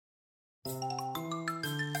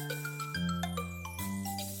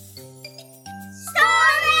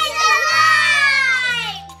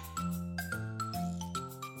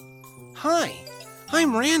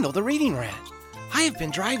I'm Randal the Reading Rat. I have been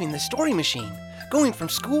driving the story machine, going from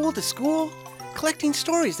school to school, collecting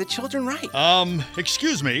stories that children write.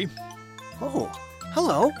 Excuse me. Oh,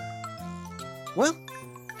 hello. Well,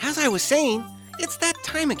 as I was saying, it's that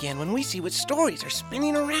time again when we see what stories are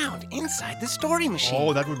spinning around inside the story machine.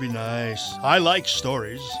 Oh, that would be nice. I like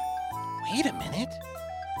stories. Wait a minute.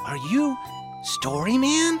 Are you Story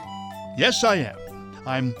Man? Yes, I am.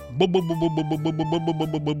 I'm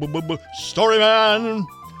Story Man.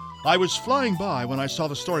 I was flying by when I saw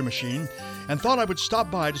the story machine and thought I would stop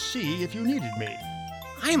by to see if you needed me.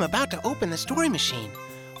 I am about to open the story machine.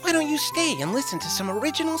 Why don't you stay and listen to some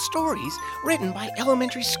original stories written by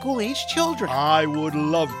elementary school-aged children? I would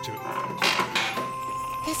love to.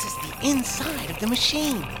 This is the inside of the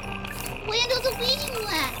machine. Randal the Reading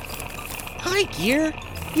Rat. Hi, Gear.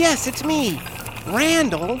 Yes, it's me,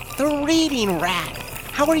 Randal the Reading Rat.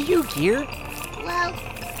 How are you, Gear? Well,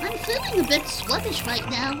 I'm feeling a bit sluggish right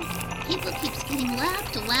now. People keeps getting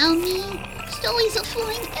laughed around me. Stories are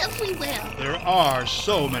flying everywhere. There are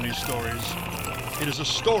so many stories. It is a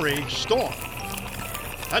story storm.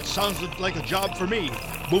 That sounds like a job for me.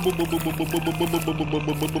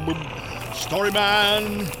 Story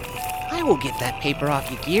Man. I will get that paper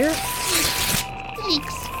off you, Gear.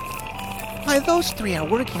 Thanks. While those three are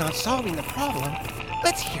working on solving the problem,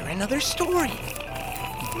 let's hear another story.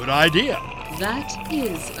 Good idea. That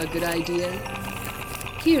is a good idea.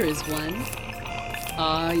 Here is one.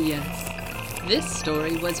 Ah, yes. This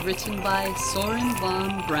story was written by Soren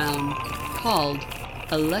Vaughn-Brown, called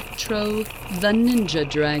Electro the Ninja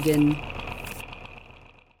Dragon.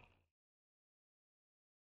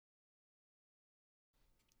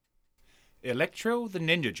 Electro the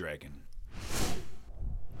Ninja Dragon.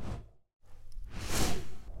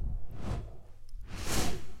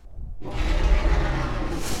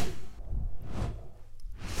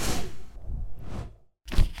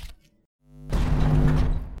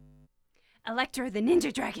 Electro the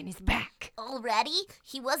Ninja Dragon is back. Already?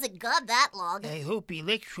 He wasn't gone that long. I hope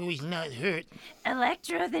Electro is not hurt.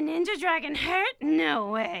 Electro the Ninja Dragon hurt? No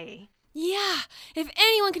way. Yeah, if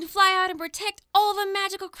anyone can fly out and protect all the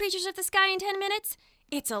magical creatures of the sky in 10 minutes,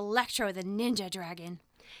 it's Electro the Ninja Dragon.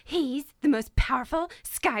 He's the most powerful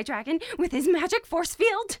sky dragon with his magic force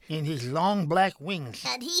field. And his long black wings.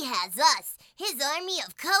 And he has us, his army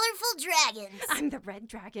of colorful dragons. I'm the red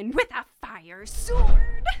dragon with a fire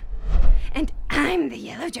sword. And I'm the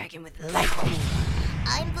yellow dragon with lightning.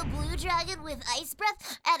 I'm the blue dragon with ice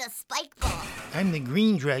breath and a spike ball. I'm the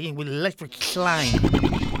green dragon with electric slime.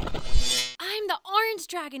 I'm the orange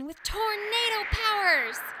dragon with tornado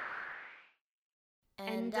powers.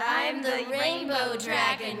 And I'm the rainbow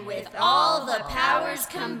dragon with all the powers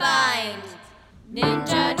combined.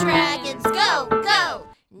 Ninja dragons, go, go!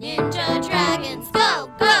 Ninja dragons, go,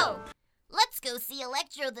 go! Let's go see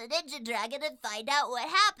Electro the Ninja Dragon and find out what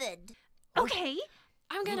happened. Okay,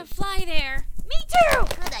 I'm gonna fly there. Me too!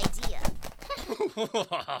 Good idea.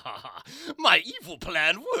 My evil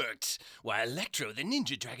plan worked. While Electro the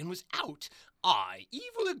Ninja Dragon was out, I,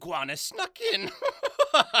 evil iguana, snuck in.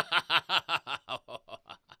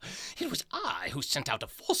 It was I who sent out a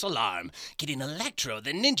false alarm, getting Electro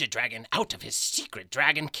the Ninja Dragon out of his secret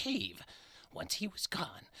dragon cave. Once he was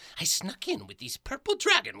gone, I snuck in with these purple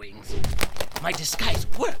dragon wings. My disguise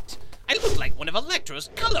worked. I looked like one of Electro's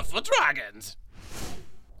colorful dragons.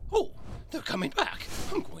 Oh, they're coming back.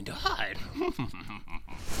 I'm going to hide.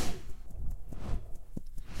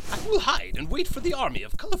 I will hide and wait for the army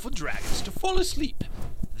of colorful dragons to fall asleep.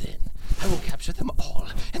 Then I will capture them all,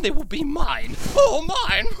 and they will be mine. Oh,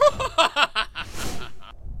 mine!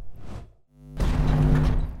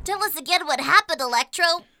 Tell us again what happened,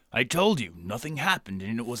 Electro. I told you, nothing happened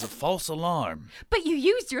and it was a false alarm. But you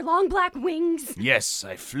used your long black wings. Yes,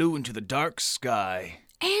 I flew into the dark sky.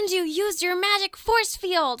 And you used your magic force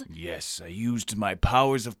field. Yes, I used my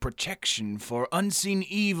powers of protection for unseen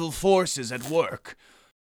evil forces at work.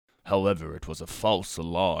 However, it was a false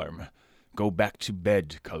alarm. Go back to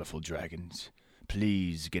bed, colorful dragons.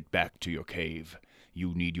 Please get back to your cave.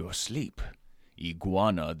 You need your sleep.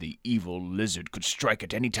 Iguana, the evil lizard, could strike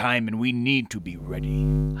at any time, and we need to be ready.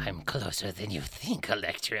 I'm closer than you think,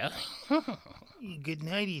 Electro. Good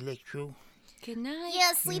night, Electro. Good night.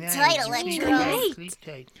 Yeah, sleep tight, Electro. Good night. Sleep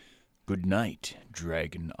tight. Good night,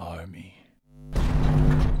 Dragon Army.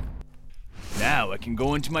 Now I can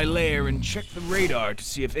go into my lair and check the radar to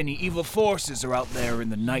see if any evil forces are out there in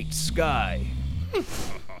the night sky.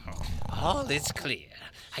 All is clear.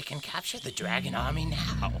 I can capture the dragon army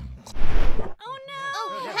now. Oh no!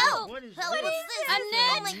 Oh, help! What is Help, this? what's this? A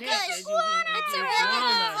net! Oh my gosh! It's a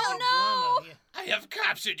Iguana! Oh no! I have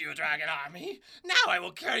captured you, Dragon Army. Now I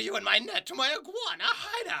will carry you in my net to my iguana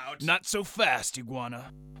hideout. Not so fast,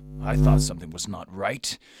 Iguana. I thought something was not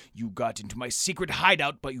right. You got into my secret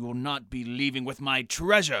hideout, but you will not be leaving with my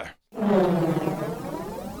treasure.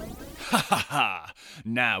 Ha ha ha!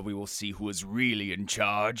 Now we will see who is really in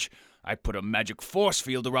charge. I put a magic force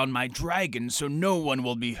field around my dragon so no one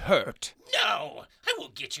will be hurt. No! I will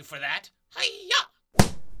get you for that. Hi-ya!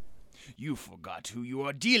 You forgot who you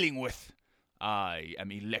are dealing with. I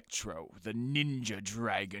am Electro the Ninja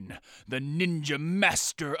Dragon, the ninja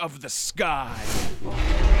master of the sky.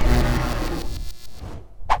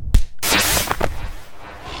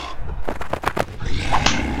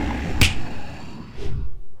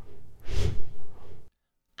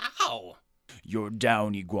 Ow! You're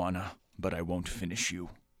down, Iguana, but I won't finish you.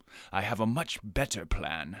 I have a much better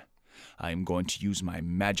plan. I am going to use my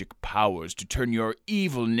magic powers to turn your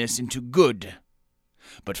evilness into good.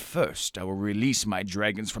 But first, I will release my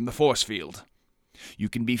dragons from the force field. You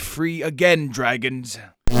can be free again, dragons.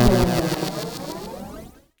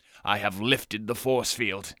 I have lifted the force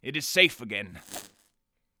field. It is safe again.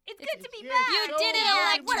 It's good to be back. You did it,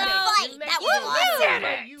 Electro! What a fight! That was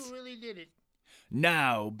awesome! You really did it.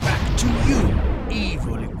 Now, back to you,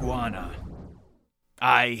 evil iguana.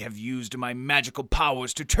 I have used my magical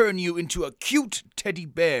powers to turn you into a cute teddy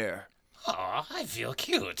bear. Aw, I feel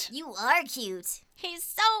cute. You are cute. He's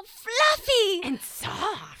so fluffy! And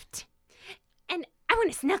soft. And I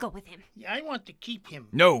want to snuggle with him. Yeah, I want to keep him.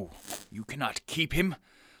 No, you cannot keep him.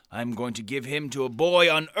 I'm going to give him to a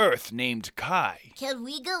boy on Earth named Kai. Can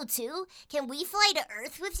we go too? Can we fly to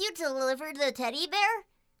Earth with you to deliver the teddy bear?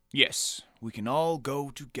 Yes, we can all go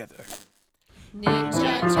together.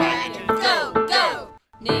 Ninja Dragons, go, go!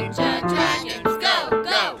 Ninja Dragons, go,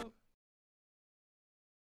 go!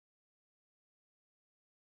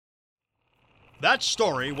 That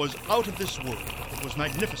story was out of this world. It was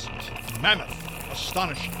magnificent, mammoth,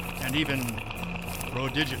 astonishing, and even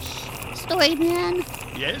prodigious. Story man,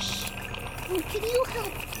 Yes? can you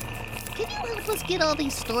help us get all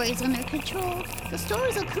these stories under control? The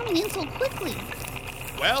stories are coming in so quickly.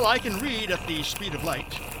 Well, I can read at the speed of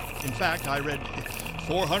light. In fact, I read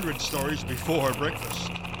 400 stories before breakfast.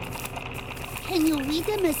 Can you read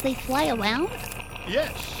them as they fly around?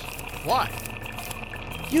 Yes. Why?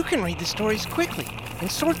 You can read the stories quickly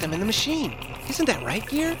and sort them in the machine. Isn't that right,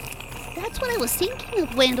 Gear? That's what I was thinking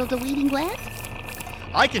of, Randal the Reading Rat.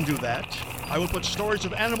 I can do that. I will put stories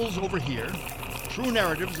of animals over here, true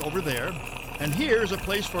narratives over there, and here is a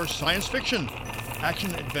place for science fiction,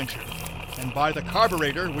 action adventure. And by the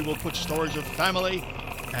carburetor, we will put stories of family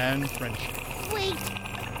and friendship. Wait,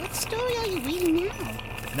 what story are you reading now?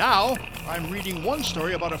 Now, I'm reading one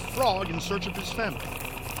story about a frog in search of his family.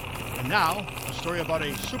 And now, a story about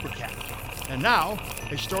a super cat. And now,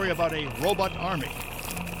 a story about a robot army.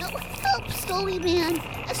 Oh, help, story man.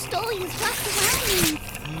 A story is wrapped around me.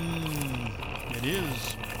 It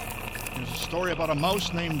is. There's a story about a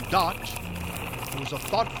mouse named Dot, who was a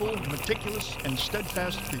thoughtful, meticulous, and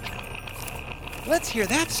steadfast creature. Let's hear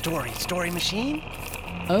that story, Story Machine.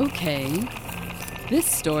 Okay. This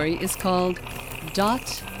story is called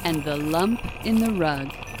Dot and the Lump in the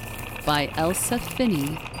Rug by Elsa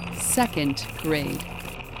Finney, 2nd grade.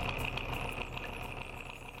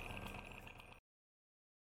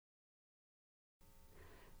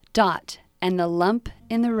 Dot and the Lump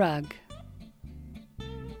in the Rug.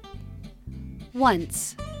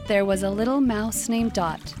 Once, there was a little mouse named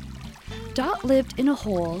Dot. Dot lived in a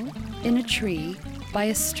hole in a tree by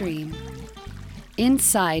a stream.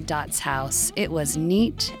 Inside Dot's house, it was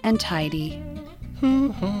neat and tidy.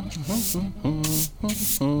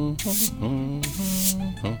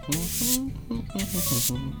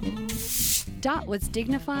 Dot was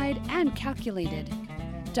dignified and calculated.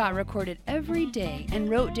 Dot recorded every day and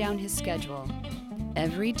wrote down his schedule.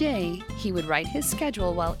 Every day, he would write his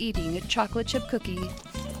schedule while eating a chocolate chip cookie.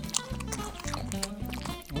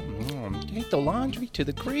 Take the laundry to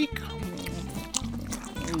the creek.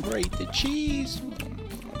 Grate the cheese.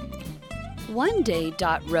 One day,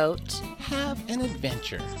 Dot wrote Have an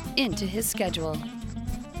adventure. into his schedule.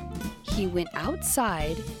 He went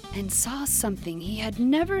outside and saw something he had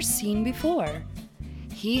never seen before.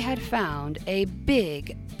 He had found a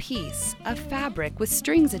big piece of fabric with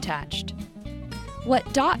strings attached.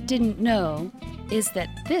 What Dot didn't know is that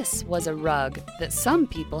this was a rug that some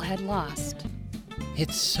people had lost.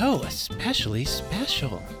 It's so especially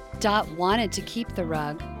special. Dot wanted to keep the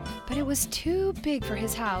rug, but it was too big for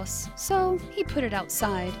his house, so he put it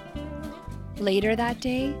outside. Later that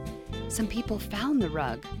day, some people found the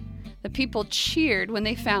rug. The people cheered when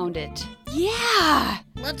they found it. Yeah!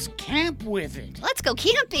 Let's camp with it. Let's go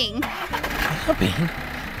camping. Camping?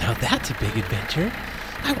 Now that's a big adventure.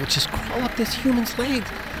 I will just crawl up this human's legs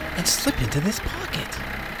and slip into this pocket.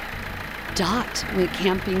 Dot went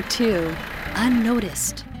camping too,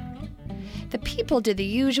 unnoticed. The people did the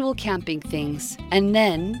usual camping things and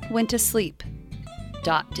then went to sleep.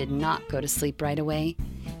 Dot did not go to sleep right away.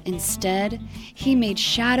 Instead, he made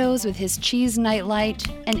shadows with his cheese nightlight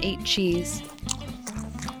and ate cheese.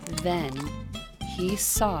 Then he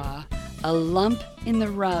saw a lump in the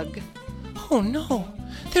rug. Oh no,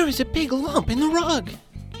 there is a big lump in the rug.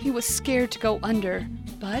 He was scared to go under,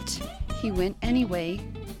 but he went anyway.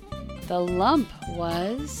 The lump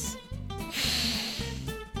was...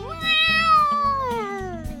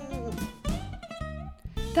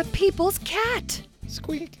 the people's cat.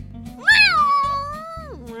 Squeak.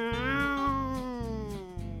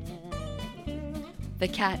 The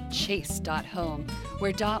cat chased Dot home,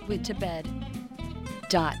 where Dot went to bed.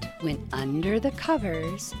 Dot went under the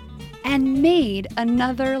covers and made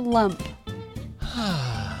another lump.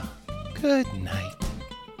 Good night.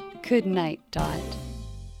 Good night, Dot.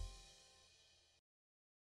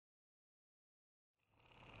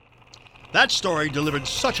 That story delivered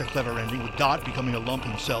such a clever ending with Dot becoming a lump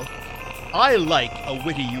himself. I like a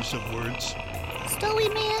witty use of words. Story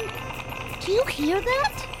Man, do you hear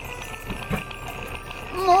that?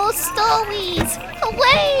 More stories!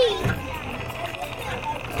 Away!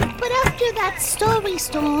 But after that story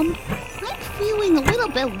storm, I'm feeling a little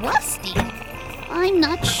bit rusty. I'm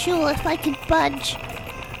not sure if I can budge.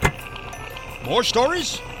 More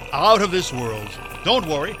stories? Out of this world. Don't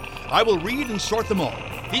worry, I will read and sort them all.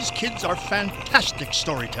 These kids are fantastic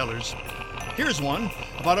storytellers. Here's one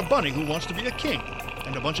about a bunny who wants to be a king,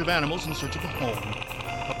 and a bunch of animals in search of a home.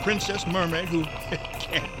 A princess mermaid who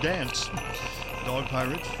can't dance. A dog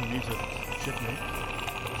pirate who needs a shipmate.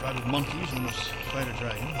 A tribe of monkeys who must fight a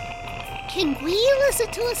dragon. Can we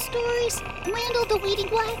listen to his stories? Randal the Reading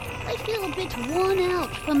Rat? I feel a bit worn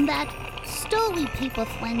out from that story people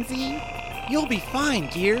frenzy. You'll be fine,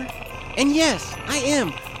 dear. And yes, I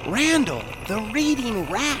am Randal the Reading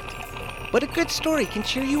Rat. But a good story can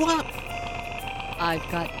cheer you up. I've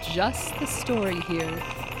got just the story here.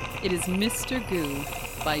 It is Mr. Goo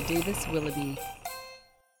by Davis Willeby.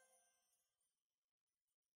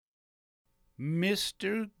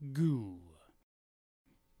 Mr. Goo.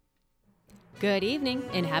 Good evening,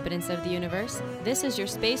 inhabitants of the universe. This is your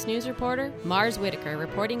space news reporter, Mars Whitaker,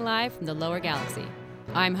 reporting live from the lower galaxy.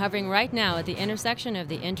 I'm hovering right now at the intersection of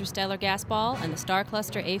the interstellar gas ball and the star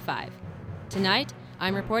cluster A5. Tonight,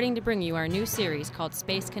 I'm reporting to bring you our new series called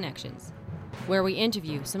Space Connections, where we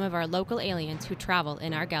interview some of our local aliens who travel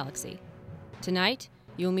in our galaxy. Tonight,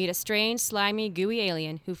 you'll meet a strange, slimy, gooey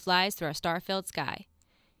alien who flies through our star-filled sky.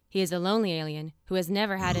 He is a lonely alien who has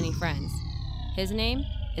never had any friends. His name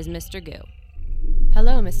is Mr. Goo.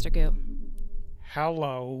 Hello, Mr. Goo.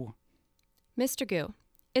 Hello. Mr. Goo,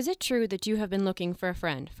 is it true that you have been looking for a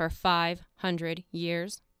friend for 500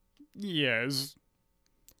 years? Yes.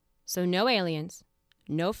 So no aliens,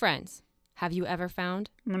 no friends. Have you ever found?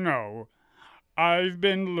 No. I've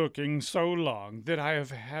been looking so long that I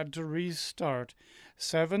have had to restart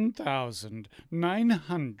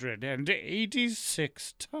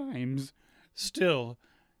 7,986 times. Still,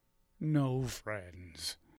 no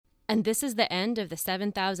friends. And this is the end of the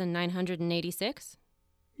 7,986?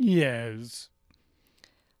 Yes.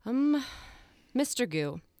 Mr.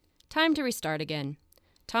 Goo, time to restart again.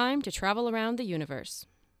 Time to travel around the universe.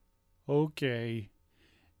 Okay.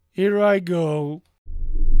 Here I go.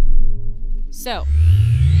 So,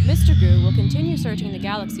 Mr. Goo will continue searching the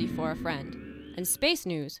galaxy for a friend, and Space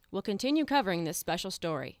News will continue covering this special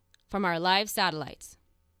story from our live satellites.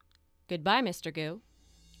 Goodbye, Mr. Goo.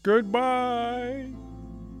 Goodbye.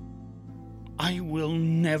 I will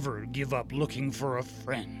never give up looking for a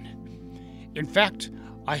friend. In fact,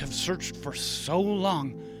 I have searched for so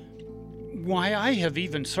long. Why, I have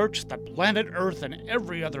even searched the planet Earth and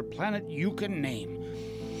every other planet you can name.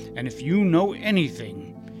 And if you know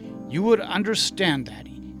anything, you would understand that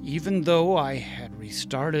even though I had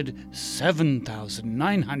restarted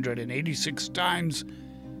 7,986 times,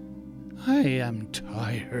 I am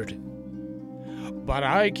tired. But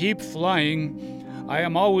I keep flying. I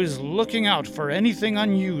am always looking out for anything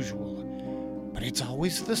unusual. But it's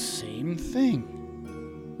always the same thing.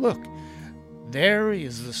 Look, there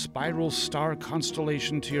is the spiral star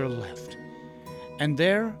constellation to your left. And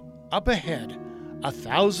there, up ahead,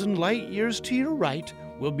 1,000 light years to your right,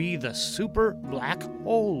 will be the super black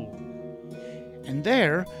hole. And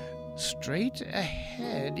there, straight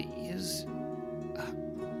ahead is...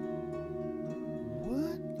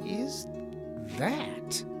 what is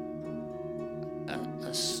that?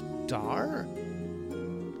 A star?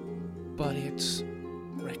 But it's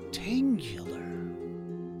rectangular.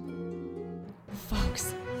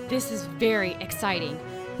 Folks, this is very exciting.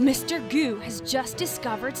 Mr. Goo has just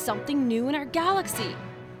discovered something new in our galaxy.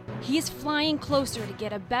 He is flying closer to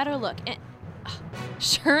get a better look, and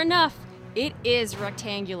sure enough, it is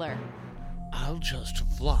rectangular. I'll just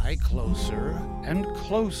fly closer and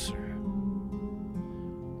closer.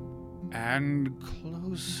 And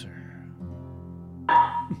closer.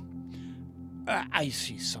 I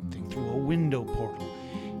see something through a window portal.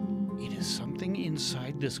 It is something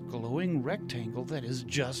inside this glowing rectangle that is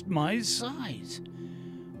just my size.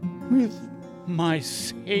 With my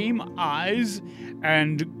same eyes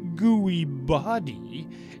and gooey body,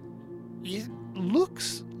 it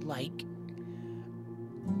looks like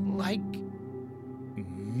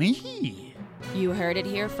me. You heard it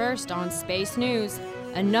here first on Space News.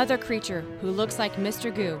 Another creature who looks like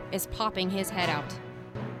Mr. Goo is popping his head out.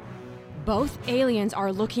 Both aliens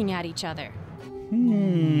are looking at each other.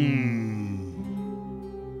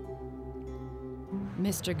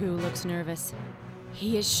 Mr. Goo looks nervous.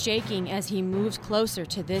 He is shaking as he moves closer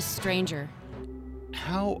to this stranger.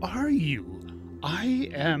 How are you? I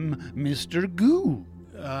am Mr. Goo.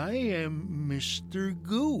 I am Mr.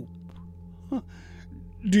 Goop.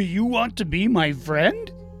 Do you want to be my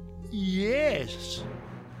friend? Yes.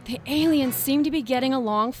 The aliens seem to be getting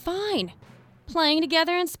along fine, playing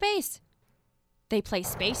together in space. They play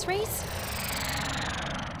space race.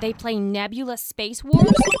 They play Nebula Space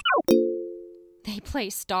Wars. They play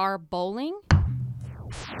star bowling.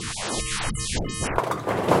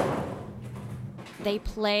 They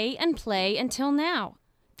play and play until now.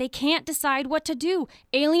 They can't decide what to do.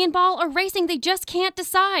 Alien ball or racing, they just can't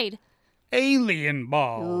decide. Alien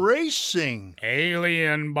ball. Racing.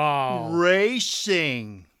 Alien ball.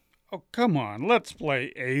 Racing. Oh, come on, let's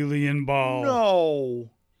play alien ball. No.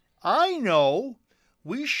 I know.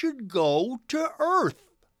 We should go to Earth.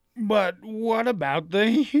 But what about the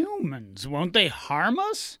humans? Won't they harm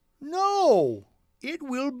us? No. It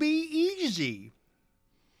will be easy.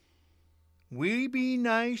 We be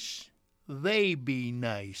nice, they be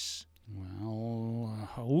nice. Well,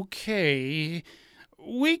 okay.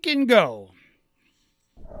 We can go.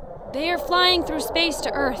 They are flying through space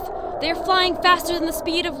to Earth. They're flying faster than the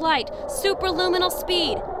speed of light, superluminal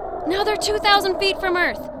speed. Now they're 2,000 feet from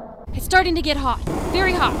Earth. It's starting to get hot,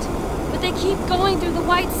 very hot, but they keep going through the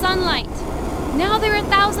white sunlight. Now they're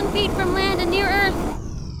 1,000 feet from land and near Earth.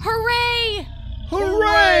 Hooray!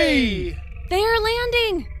 Hooray! They are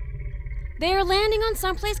landing! They are landing on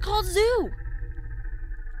someplace called Zoo.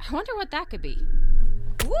 I wonder what that could be.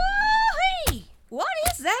 Woo-hee! What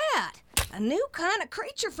is that? A new kind of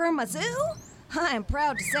creature from a zoo? I am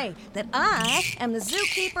proud to say that I am the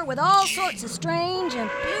zookeeper with all sorts of strange and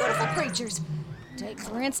beautiful creatures. Take,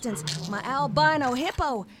 for instance, my albino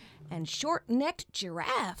hippo and short-necked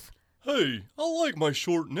giraffe. Hey, I like my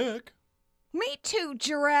short neck. Me too,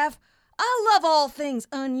 giraffe. I love all things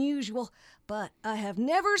unusual, but I have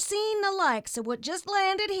never seen the likes of what just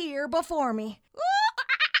landed here before me.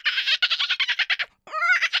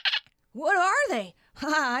 What are they?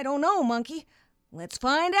 I don't know, monkey. Let's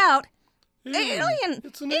find out. Alien!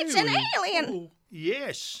 It's an alien! Oh,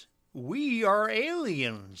 yes, we are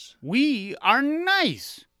aliens. We are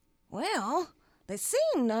nice. Well, they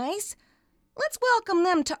seem nice. Let's welcome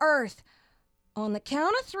them to Earth. On the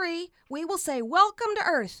count of 3, we will say welcome to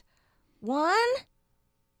Earth. 1,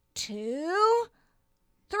 2,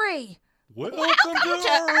 3. Welcome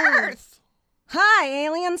to Earth! Hi,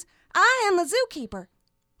 aliens. I am the zookeeper.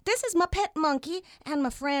 This is my pet monkey and my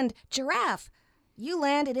friend Giraffe. You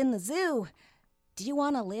landed in the zoo. Do you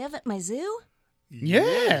want to live at my zoo?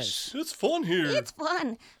 Yes. It's fun here. It's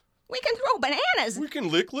fun. We can throw bananas. We can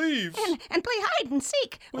lick leaves. And play hide and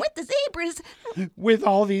seek with the zebras. With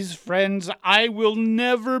all these friends, I will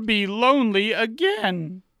never be lonely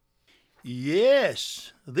again.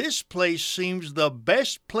 Yes, this place seems the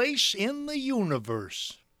best place in the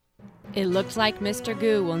universe. It looks like Mr.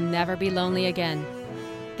 Goo will never be lonely again.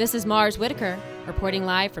 This is Mars Whitaker, reporting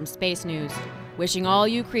live from Space News, wishing all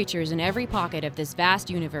you creatures in every pocket of this vast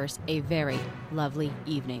universe a very lovely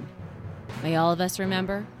evening. May all of us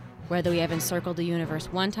remember, whether we have encircled the universe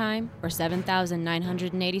one time or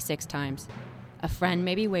 7,986 times, a friend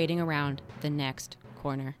may be waiting around the next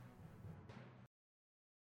corner.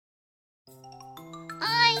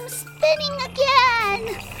 I'm spinning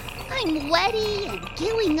again! I'm ready and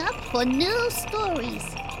gearing up for new stories.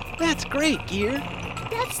 That's great, Gear.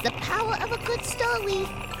 That's the power of a good story.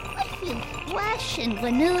 I feel fresh and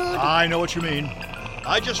renewed. I know what you mean.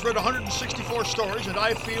 I just read 164 stories and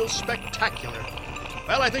I feel spectacular.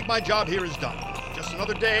 Well, I think my job here is done. Just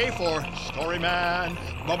another day for Storyman.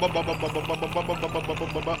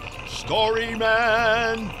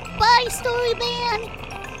 Storyman. Bye, Storyman.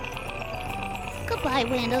 Goodbye,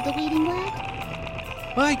 Randal the Reading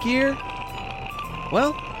Rat. Bye, Gear.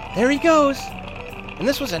 Well, there he goes. And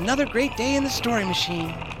this was another great day in the story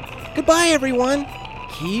machine. Goodbye, everyone.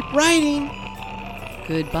 Keep writing.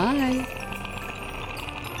 Goodbye.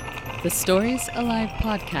 The Stories Alive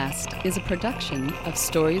podcast is a production of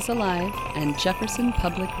Stories Alive and Jefferson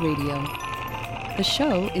Public Radio. The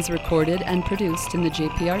show is recorded and produced in the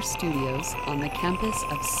JPR studios on the campus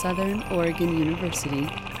of Southern Oregon University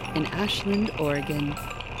in Ashland, Oregon.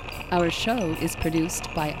 Our show is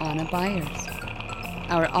produced by Anna Byers.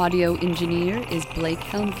 Our audio engineer is Blake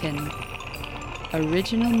Helmkin.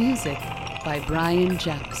 Original music by Brian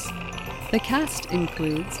Jeffs. The cast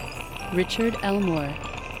includes Richard Elmore,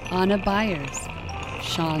 Anna Byers,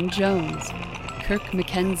 Sean Jones, Kirk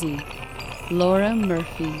McKenzie, Laura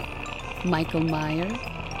Murphy, Michael Meyer,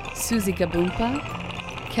 Susie Gabumpa,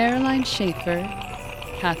 Caroline Schaefer,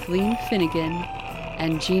 Kathleen Finnegan,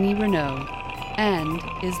 and Jeannie Renaud, and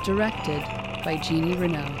is directed by Jeannie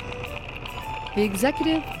Renaud. The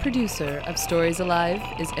executive producer of Stories Alive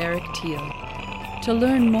is Eric Teal. To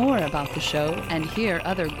learn more about the show and hear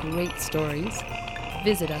other great stories,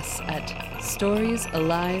 visit us at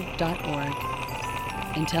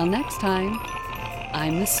storiesalive.org. Until next time,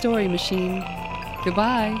 I'm the Story Machine.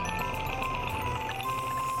 Goodbye.